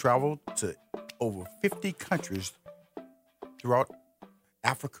 she's traveled to over 50 countries throughout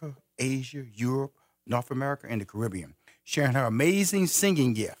Africa, Asia, Europe, North America, and the Caribbean, sharing her amazing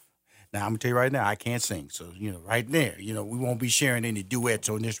singing gift. Now, I'm going to tell you right now, I can't sing. So, right there, we won't be sharing any duets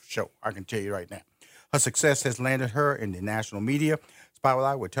on this show. I can tell you right now. Her success has landed her in the national media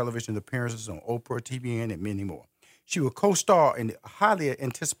spotlight with television appearances on Oprah, TVN, and many more. She will co-star in the highly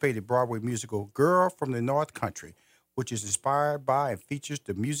anticipated Broadway musical Girl from the North Country, which is inspired by and features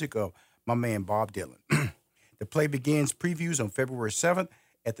the music of my man Bob Dylan. The play begins previews on February 7th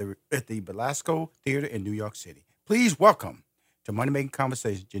at the Belasco Theater in New York City. Please welcome to Money Making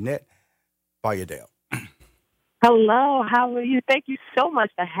Conversation, Jeannette Bayardelle. Hello, how are you? Thank you so much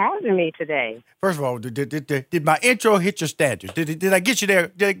for having me today. First of all, did my intro hit your standards? Did I get you there,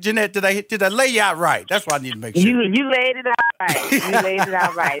 Jeannette? Did I lay you out right? That's what I need to make sure. You laid it out right. You laid it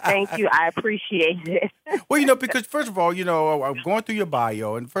out right. Thank you. I appreciate it. Well, because first of all, I'm going through your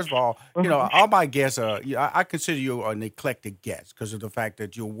bio, and first of all, all my guests are. I consider you an eclectic guest because of the fact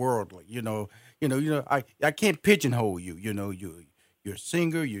that you're worldly. I can't pigeonhole you. You're a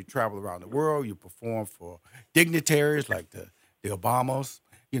singer. You travel around the world. You perform for dignitaries like the Obamas.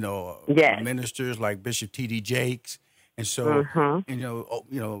 Yes. Ministers like Bishop T.D. Jakes, and so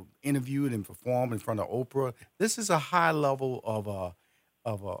interviewed and performed in front of Oprah. This is a high level of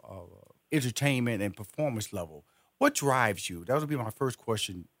entertainment and performance level. What drives you? That would be my first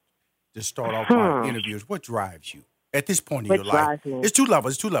question to start off my interviews. What drives you at this point in your life? It's two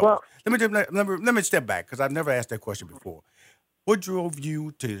levels. Well, let me step back because I've never asked that question before. What drove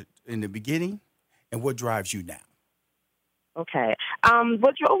you in the beginning, and what drives you now? Okay.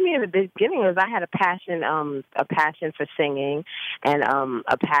 What drove me in the beginning was I had a passion for singing, and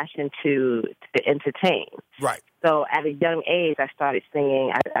a passion to entertain. Right. So at a young age, I started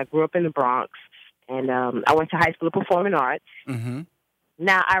singing. I grew up in the Bronx, and I went to high school of performing arts. Mm-hmm.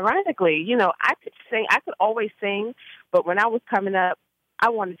 Now, ironically, I could sing. I could always sing, but when I was coming up, I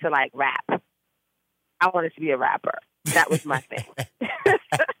wanted to like rap. I wanted to be a rapper. That was my thing.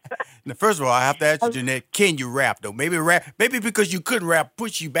 Now, first of all, I have to ask you, Jeannette, can you rap though? Maybe because you couldn't rap,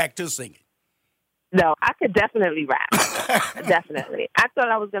 push you back to singing. No, I could definitely rap. Definitely. I thought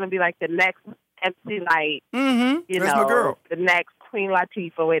I was going to be like the next MC Light. Mm-hmm. That's my girl. The next Queen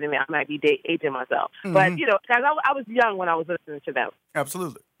Latifah. Wait a minute, I might be aging myself. Mm-hmm. But, because I was young when I was listening to them.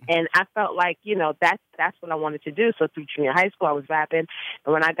 Absolutely. And I felt like, that's what I wanted to do. So through junior high school, I was rapping.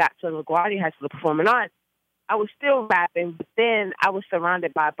 And when I got to LaGuardia High School of Performing Arts, I was still rapping. But then I was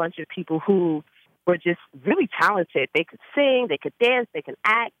surrounded by a bunch of people who were just really talented. They could sing, they could dance, they could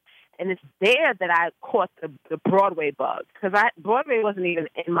act. And it's there that I caught the Broadway bug. Because Broadway wasn't even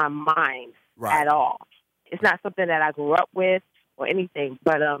in my mind at all. It's not something that I grew up with or anything.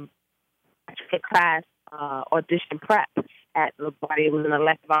 But I took a class, audition prep at LaGuardia. It was an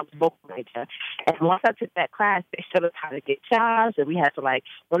elective. I was a vocal major. And once I took that class, they showed us how to get jobs. And we had to,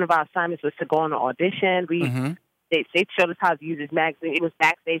 one of our assignments was to go on an audition. They showed us how to use this magazine. It was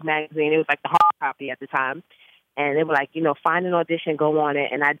Backstage Magazine. It was like the hard copy at the time. And they were like, find an audition, go on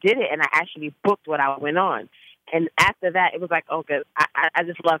it. And I did it, and I actually booked what I went on. And after that, it was like, okay, I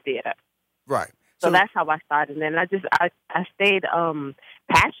just love theater. Right. So that's how I started. And I stayed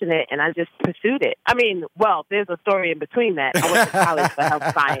passionate, and I just pursued it. I mean, well, there's a story in between that. I went to college for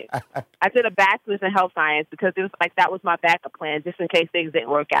health science. I did a bachelor's in health science because it was like that was my backup plan just in case things didn't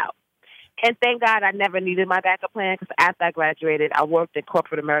work out. And thank God I never needed my backup plan because after I graduated, I worked in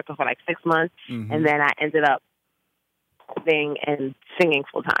corporate America for 6 months, and then I ended up and singing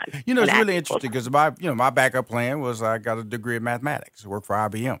full time. It's really interesting because my backup plan was I got a degree in mathematics, worked for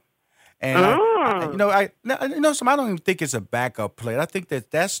IBM, and I don't even think it's a backup plan. I think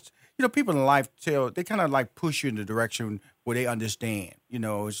that's people in life they kind of push you in the direction where they understand.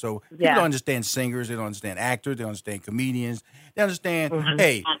 So people don't understand singers, they don't understand actors, they don't understand comedians, they understand.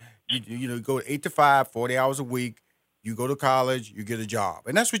 Hey, you go 8 to 5, 40 hours a week. You go to college, you get a job.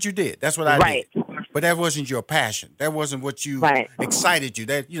 And that's what you did. That's what I did. But that wasn't your passion. That wasn't what you excited you.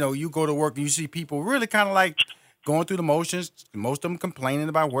 That, you go to work and you see people really kind of going through the motions, most of them complaining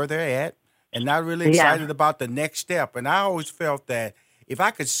about where they're at and not really excited about the next step. And I always felt that if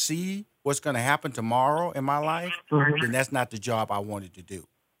I could see what's going to happen tomorrow in my life, then that's not the job I wanted to do.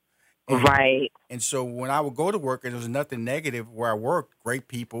 And so when I would go to work, and there was nothing negative where I worked, great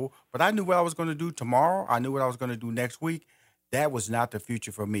people, but I knew what I was going to do tomorrow. I knew what I was going to do next week. That was not the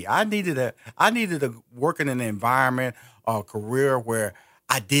future for me. I needed to work in an environment or career where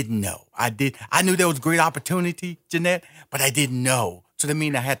I didn't know. I knew there was great opportunity, Jeannette, but I didn't know. So that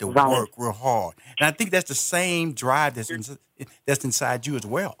means I had to work real hard. And I think that's the same drive that's inside you as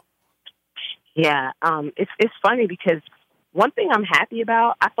well. Yeah, it's funny because one thing I'm happy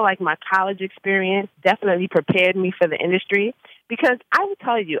about, I feel like my college experience definitely prepared me for the industry because I will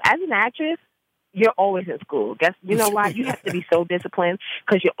tell you, as an actress, you're always in school. Guess you know why? You have to be so disciplined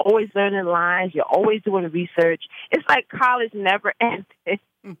because you're always learning lines. You're always doing research. It's like college never ended.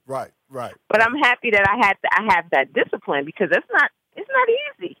 Right. But I'm happy that I have that discipline because it's not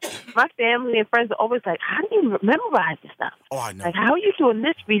easy. My family and friends are always like, "How do you memorize this stuff? Oh, I know. How are you doing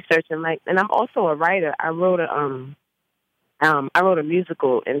this research?" And I'm also a writer. I wrote a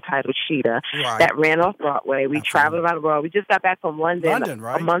musical entitled Sheeta that ran off Broadway. We traveled around the world. We just got back from London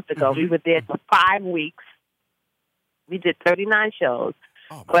a month ago. We were there for 5 weeks. We did 39 shows.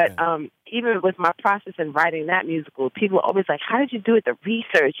 Oh, but even with my process in writing that musical, people are always like, "How did you do it? The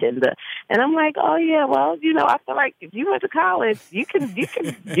research and I'm like, "Oh yeah, well, I feel like if you went to college, you can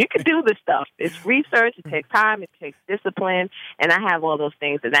do this stuff. It's research. It takes time. It takes discipline, and I have all those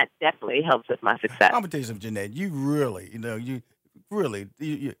things, and that definitely helps with my success." I'm gonna tell you something, Jeannette. You really,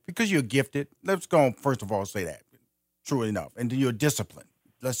 because you're gifted. Let's go first of all say that, true enough, and you're disciplined.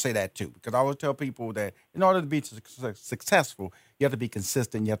 Let's say that too, because I always tell people that in order to be successful, you have to be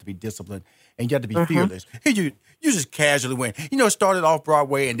consistent, you have to be disciplined, and you have to be fearless. You just casually went, started off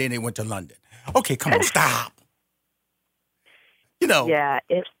Broadway and then they went to London. Okay, come on, stop. Yeah,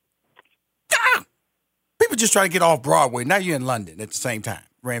 stop. People just try to get off Broadway. Now you're in London at the same time.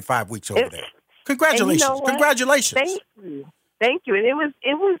 Ran 5 weeks over there. Congratulations! Congratulations! Thank you. And it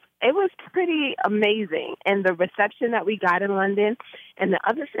was pretty amazing. And the reception that we got in London. And the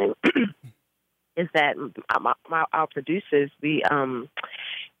other thing is that our producers, we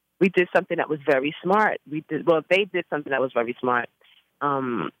did something that was very smart. They did something that was very smart.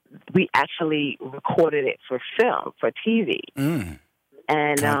 We actually recorded it for film, for TV. And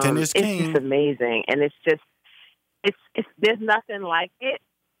it's just amazing. And it's there's nothing like it.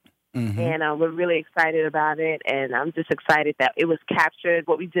 And we're really excited about it. And I'm just excited that it was captured.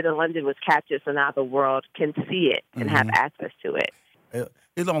 What we did in London was captured, so now the world can see it and have access to it.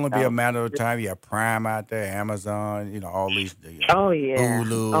 It'll only be a matter of time. You have Prime out there, Amazon, all these.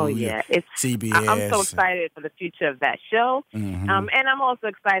 Hulu, It's CBS. I'm so excited for the future of that show. And I'm also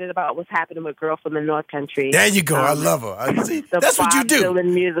excited about what's happening with Girl from the North Country. There you go. I love her. See, that's what you do.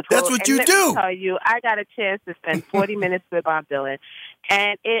 Dylan musical. That's what you let do. Me tell you, I got a chance to spend 40 minutes with Bob Dylan,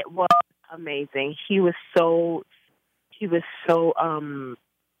 and it was amazing. He was so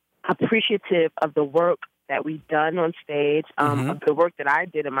appreciative of the work that we've done on stage, of the work that I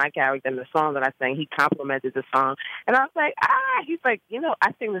did in my character and the song that I sang. He complimented the song. And I was like, he's like,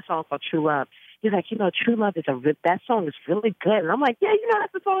 I sing this song called True Love. He's like, True Love that song is really good. And I'm like, yeah,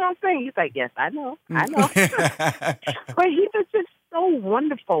 that's the song I'm singing. He's like, yes, I know. But he was just so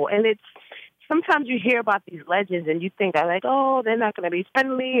wonderful. And sometimes you hear about these legends and you think, they're not going to be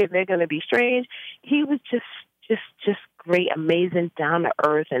friendly and they're going to be strange. He was just great, amazing, down to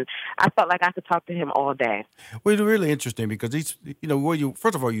earth, and I felt like I could talk to him all day. Well, it's really interesting because he's,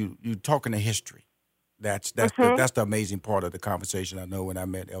 first of all, you talking to history. That's the amazing part of the conversation. I know when I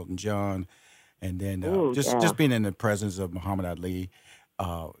met Elton John, and then just being in the presence of Muhammad Ali.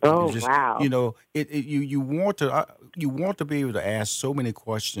 Wow! You want to be able to ask so many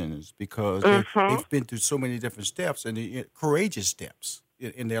questions because they've been through so many different steps and courageous steps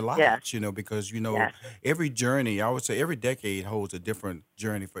in their lives, because, every journey, I would say every decade holds a different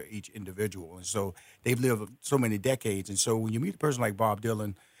journey for each individual. And so they've lived so many decades. And so when you meet a person like Bob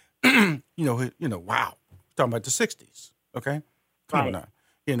Dylan, wow, talking about the 60s, okay? Come on now.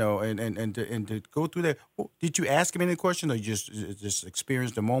 And to go through that, did you ask him any question or you just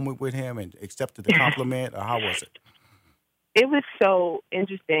experienced the moment with him and accepted the compliment, or how was it? It was so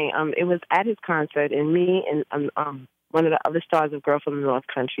interesting. It was at his concert, and me and one of the other stars of Girl from the North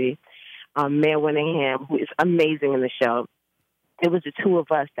Country, Mayor Winningham, who is amazing in the show. It was the two of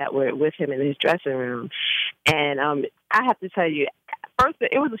us that were with him in his dressing room. And I have to tell you, first,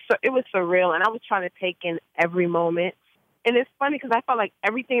 it was surreal, and I was trying to take in every moment. And it's funny because I felt like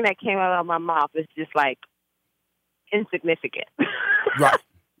everything that came out of my mouth was just, insignificant.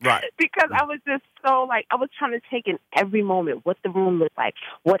 Right. Because I was just so, I was trying to take in every moment, what the room looked like,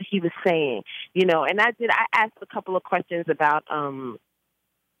 what he was saying, and I asked a couple of questions about the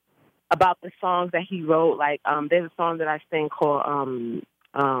songs that he wrote. There's a song that I sing called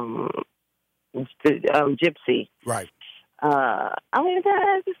Gypsy. Right. I went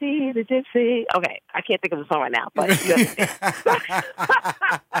down to see the gypsy. Okay, I can't think of the song right now, but you understand.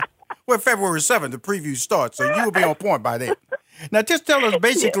 Well, February 7th, the preview starts, so you will be on point by then. Now, just tell us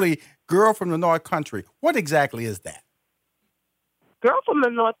basically, Girl from the North Country. What exactly is that? Girl from the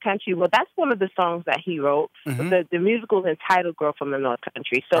North Country, well, that's one of the songs that he wrote. The musical is entitled Girl from the North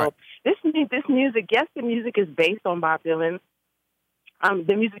Country. So this music, yes, the music is based on Bob Dylan.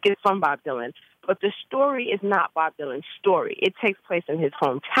 The music is from Bob Dylan. But the story is not Bob Dylan's story. It takes place in his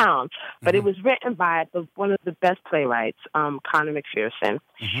hometown. But it was written by one of the best playwrights, Conor McPherson.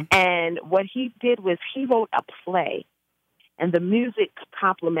 And what he did was he wrote a play. And the music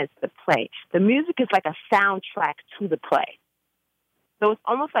complements the play. The music is like a soundtrack to the play. So it's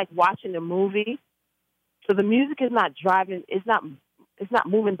almost like watching a movie. So the music is not driving, it's not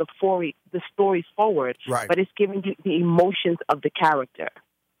moving the story forward, but it's giving you the emotions of the character.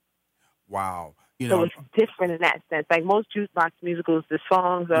 Wow. So it's different in that sense. Like most jukebox musicals, the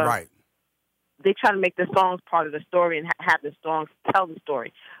songs are, they try to make the songs part of the story and have the songs tell the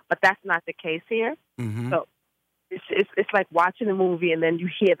story. But that's not the case here. So it's like watching a movie and then you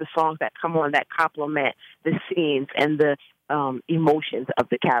hear the songs that come on that complement the scenes and the emotions of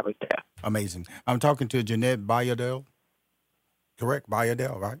the character. Amazing. I'm talking to Jeannette Bayardelle. Correct?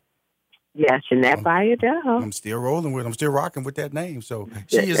 Bayardelle, right? Yes, Jeannette Bayardelle. I'm still rocking with that name. So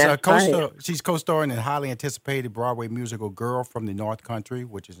she is a co-star. She's co-starring in the highly anticipated Broadway musical Girl from the North Country,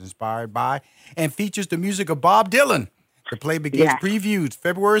 which is inspired by and features the music of Bob Dylan. The play begins previews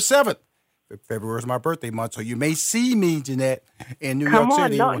February 7th. February is my birthday month, so you may see me, Jeannette, in New York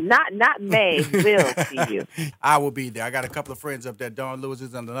City. No, not May. We'll see you. I will be there. I got a couple of friends up there. Dawn Lewis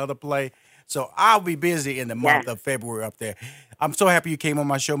is on another play. So I'll be busy in the month of February up there. I'm so happy you came on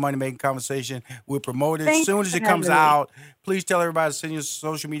my show, Money Making Conversation. We'll promote it as soon as it comes out. Please tell everybody to send your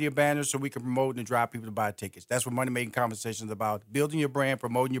social media banners so we can promote and drive people to buy tickets. That's what Money Making Conversation is about. Building your brand,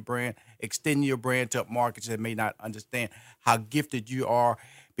 promoting your brand, extending your brand to markets that may not understand how gifted you are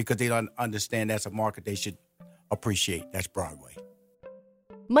because they don't understand that's a market they should appreciate. That's Broadway.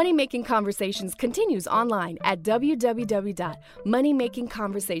 Money Making Conversations continues online at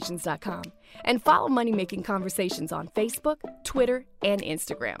www.moneymakingconversations.com and follow Money Making Conversations on Facebook, Twitter, and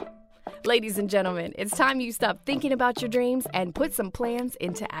Instagram. Ladies and gentlemen, it's time you stop thinking about your dreams and put some plans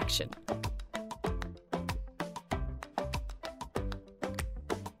into action.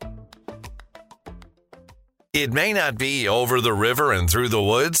 It may not be over the river and through the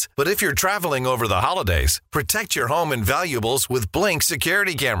woods, but if you're traveling over the holidays, protect your home and valuables with Blink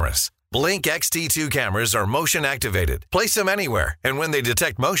security cameras. Blink XT2 cameras are motion activated. Place them anywhere, and when they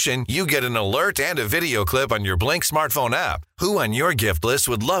detect motion, you get an alert and a video clip on your Blink smartphone app. Who on your gift list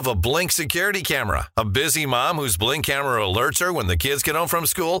would love a Blink security camera? A busy mom whose Blink camera alerts her when the kids get home from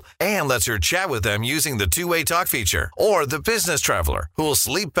school and lets her chat with them using the two-way talk feature. Or the business traveler who will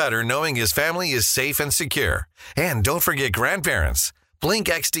sleep better knowing his family is safe and secure. And don't forget grandparents. Blink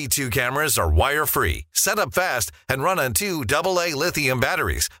XT2 cameras are wire-free, set up fast, and run on 2 AA lithium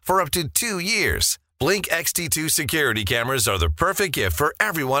batteries for up to 2 years. Blink XT2 security cameras are the perfect gift for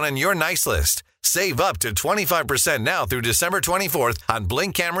everyone on your nice list. Save up to 25% now through December 24th on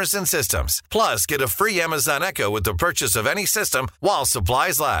Blink cameras and systems. Plus, get a free Amazon Echo with the purchase of any system while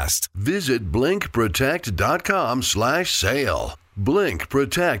supplies last. Visit blinkprotect.com/sale.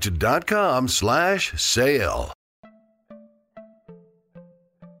 blinkprotect.com/sale.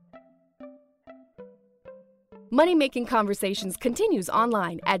 Money Making Conversations continues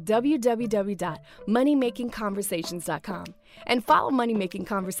online at www.moneymakingconversations.com and follow Money Making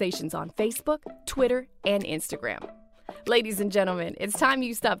Conversations on Facebook, Twitter, and Instagram. Ladies and gentlemen, it's time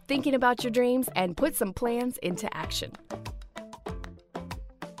you stop thinking about your dreams and put some plans into action.